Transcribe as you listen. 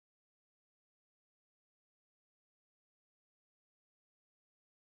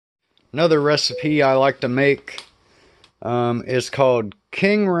Another recipe I like to make is called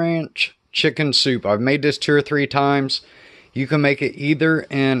King Ranch chicken soup. I've made this 2 or 3 times. You can make it either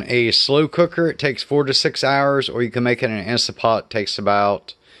in a slow cooker, it takes 4 to 6 hours, or you can make it in an Instant Pot, it takes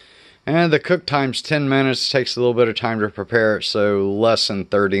about, and the cook time's 10 minutes, it takes a little bit of time to prepare it, so less than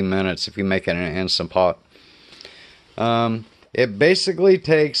 30 minutes if you make it in an Instant Pot. It basically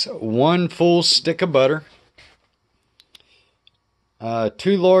takes 1 full stick of butter,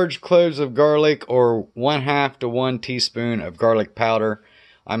 2 large cloves of garlic, or 1/2 to 1 teaspoon of garlic powder.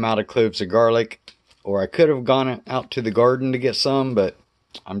 I'm out of cloves of garlic, or I could have gone out to the garden to get some, but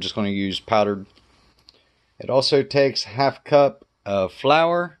I'm just going to use powdered. It also takes 1/2 cup of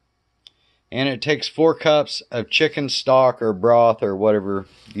flour, and it takes 4 cups of chicken stock or broth or whatever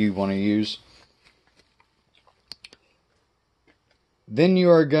you want to use. Then you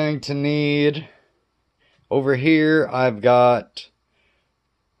are going to need, over here I've got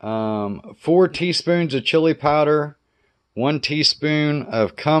 4 teaspoons of chili powder, 1 teaspoon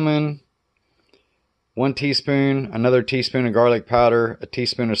of cumin, 1 teaspoon, another teaspoon of garlic powder, a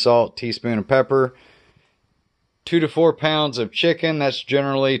teaspoon of salt, teaspoon of pepper, 2 to 4 pounds of chicken. That's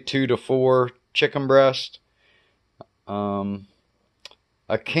generally 2 to 4 chicken breast. A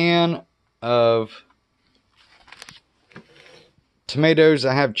can of tomatoes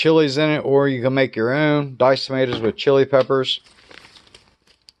that have chilies in it, or you can make your own diced tomatoes with chili peppers.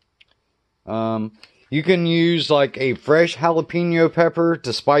 You can use like a fresh jalapeno pepper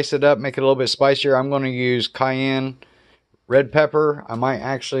to spice it up, make it a little bit spicier. I'm going to use cayenne red pepper. I might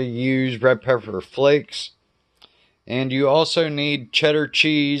actually use red pepper flakes. And you also need cheddar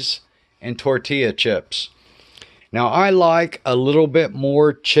cheese and tortilla chips. Now I like a little bit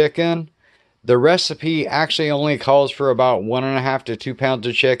more chicken. The recipe actually only calls for about 1.5 to 2 pounds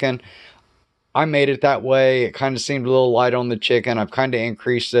of chicken. I made it that way. It kind of seemed a little light on the chicken. I've kind of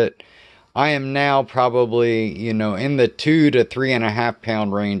increased it. I am now probably, in the 2 to 3.5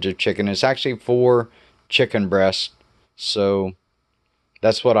 pound range of chicken. It's actually 4 chicken breasts. So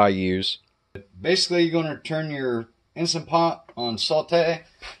that's what I use. Basically, you're going to turn your Instant Pot on saute.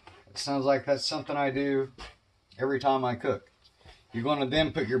 It sounds like that's something I do every time I cook. You're going to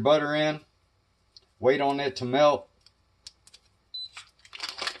then put your butter in. Wait on it to melt.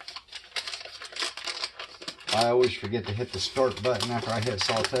 I always forget to hit the start button after I hit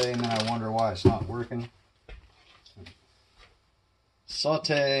saute, and then I wonder why it's not working.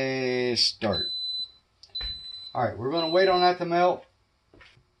 Saute, start. Alright, we're going to wait on that to melt.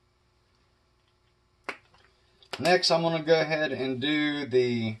 Next, I'm going to go ahead and do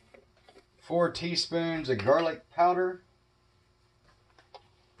the 4 teaspoons of garlic powder.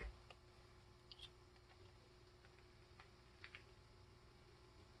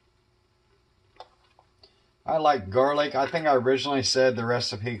 I like garlic. I think I originally said the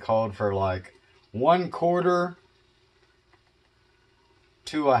recipe called for like 1/4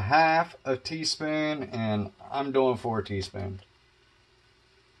 to 1/2 a teaspoon, and I'm doing 4 teaspoons.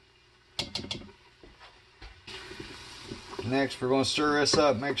 Next, we're going to stir this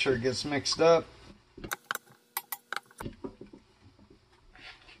up, make sure it gets mixed up.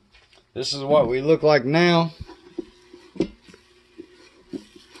 This is what we look like now.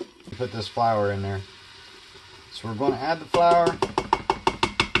 Put this flour in there. So we're going to add the flour.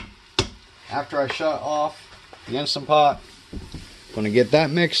 After I shut off the Instant Pot, I'm going to get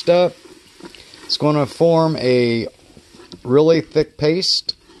that mixed up. It's going to form a really thick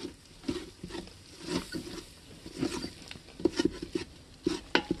paste.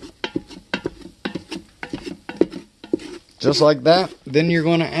 Just like that. Then you're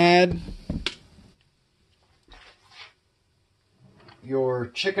going to add your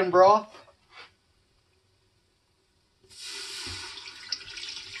chicken broth.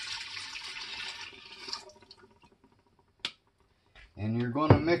 And you're going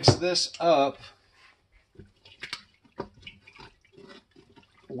to mix this up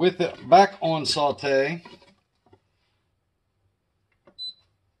with it back on saute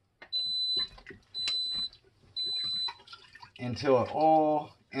until it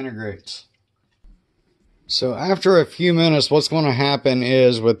all integrates. So after a few minutes, what's going to happen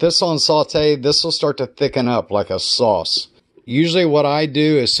is with this on saute, this will start to thicken up like a sauce. Usually what I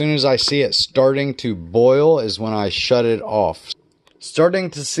do as soon as I see it starting to boil is when I shut it off. Starting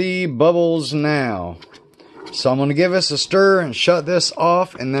to see bubbles now. So I'm going to give this a stir and shut this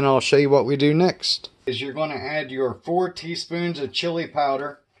off, and then I'll show you what we do next. Is you're going to add your 4 teaspoons of chili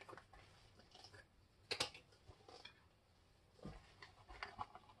powder.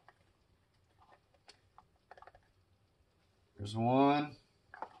 There's 1,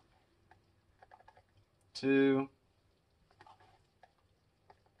 2,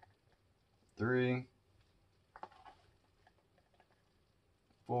 3,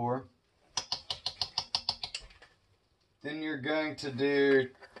 4. Then you're going to do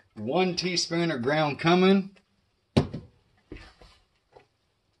 1 teaspoon of ground cumin.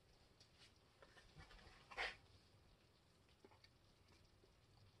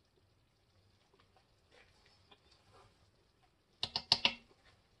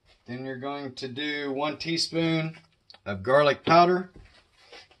 Then you're going to do 1 teaspoon of garlic powder.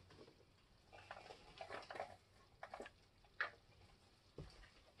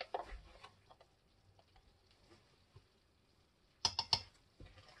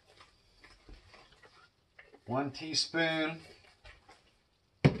 One teaspoon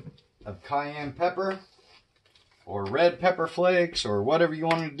of cayenne pepper or red pepper flakes or whatever you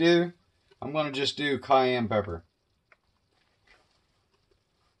want to do. I'm going to just do cayenne pepper.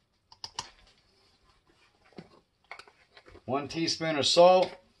 1 teaspoon of salt,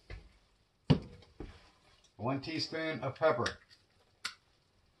 1 teaspoon of pepper.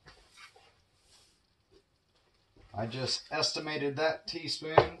 I just estimated that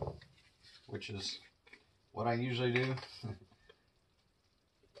teaspoon, which is what I usually do.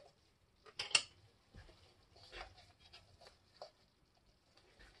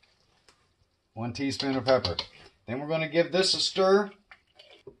 1 teaspoon of pepper. Then we're going to give this a stir.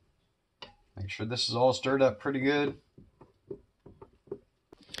 Make sure this is all stirred up pretty good.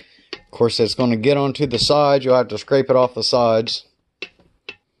 Of course, it's going to get onto the sides. You'll have to scrape it off the sides. I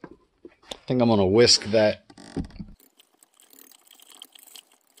think I'm going to whisk that.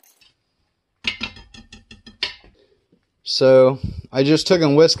 So I just took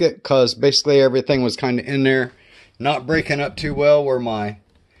and whisked it because basically everything was kind of in there, not breaking up too well, where my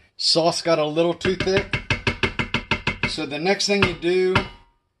sauce got a little too thick. So the next thing you do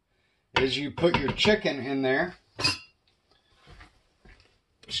is you put your chicken in there.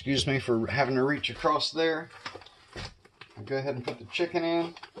 Excuse me for having to reach across there. I'll go ahead and put the chicken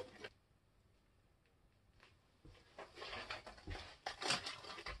in.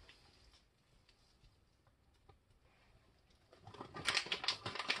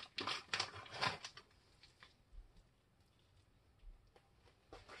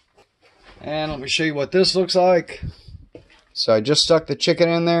 And let me show you what this looks like. So I just stuck the chicken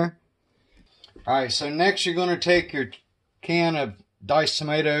in there. Alright, so next you're going to take your can of diced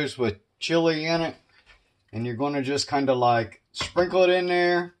tomatoes with chili in it. And you're going to just kind of like sprinkle it in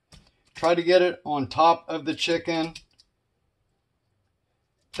there. Try to get it on top of the chicken.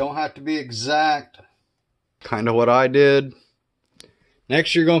 Don't have to be exact. Kind of what I did.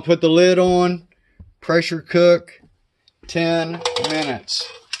 Next you're going to put the lid on. Pressure cook 10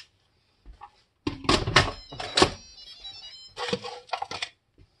 minutes.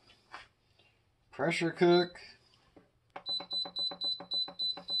 Pressure cook.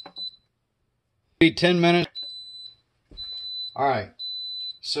 10 minutes. Alright.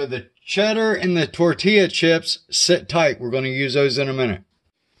 So the cheddar and the tortilla chips sit tight. We're going to use those in a minute.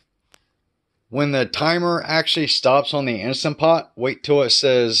 When the timer actually stops on the Instant Pot, wait till it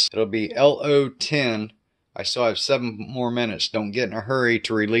says it'll be LO10. I still have 7 more minutes. Don't get in a hurry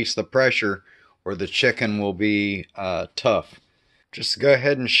to release the pressure or the chicken will be tough. Just to go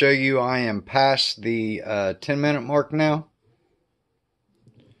ahead and show you, I am past the 10-minute mark now.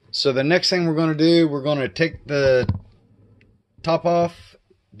 So the next thing we're going to do, we're going to take the top off,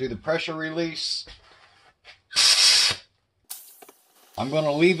 do the pressure release. I'm going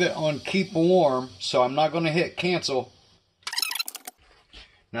to leave it on keep warm, so I'm not going to hit cancel.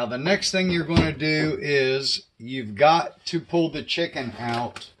 Now the next thing you're going to do is you've got to pull the chicken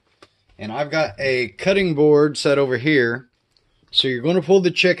out. And I've got a cutting board set over here. So you're going to pull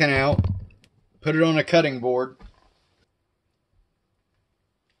the chicken out, put it on a cutting board.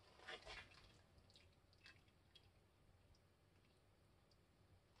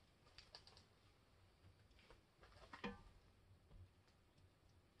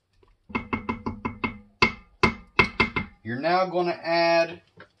 You're now going to add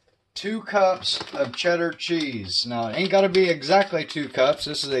 2 cups of cheddar cheese. Now it ain't got to be exactly 2 cups.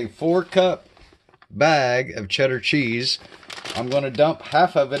 This is a 4-cup bag of cheddar cheese. I'm going to dump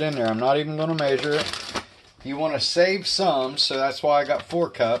half of it in there. I'm not even going to measure it. You want to save some, so that's why I got 4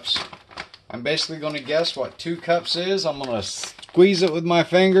 cups. I'm basically going to guess what 2 cups is. I'm going to squeeze it with my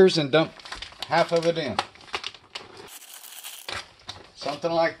fingers and dump half of it in.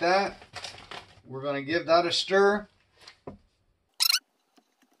 Something like that. We're going to give that a stir.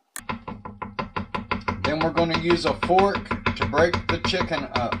 Then we're going to use a fork to break the chicken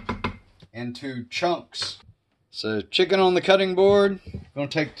up into chunks. So chicken on the cutting board, you're going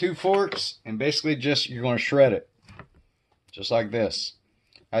to take 2 forks and basically just, you're going to shred it. Just like this.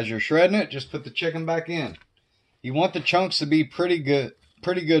 As you're shredding it, just put the chicken back in. You want the chunks to be pretty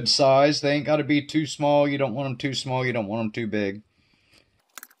good size. They ain't got to be too small. You don't want them too small. You don't want them too big.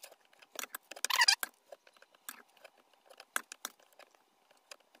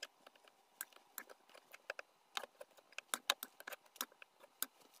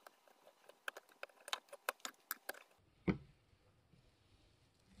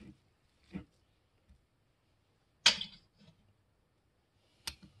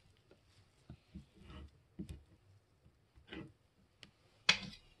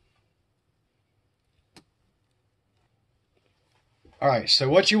 Alright, so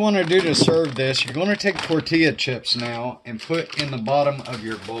what you want to do to serve this, you're going to take tortilla chips now and put in the bottom of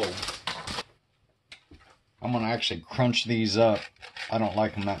your bowl. I'm going to actually crunch these up. I don't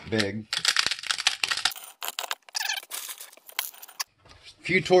like them that big. A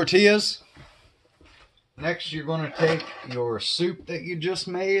few tortillas. Next, you're going to take your soup that you just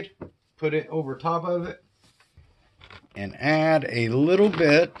made, put it over top of it, and add a little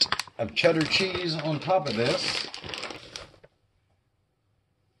bit of cheddar cheese on top of this.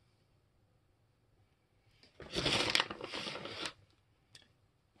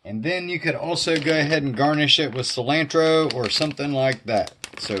 And then you could also go ahead and garnish it with cilantro or something like that.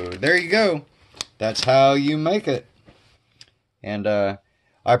 So there you go. That's how you make it. And I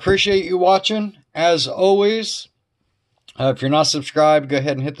appreciate you watching. As always, if you're not subscribed, go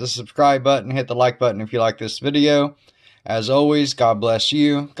ahead and hit the subscribe button. Hit the like button if you like this video. As always, God bless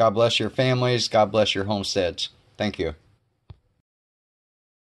you. God bless your families. God bless your homesteads. Thank you.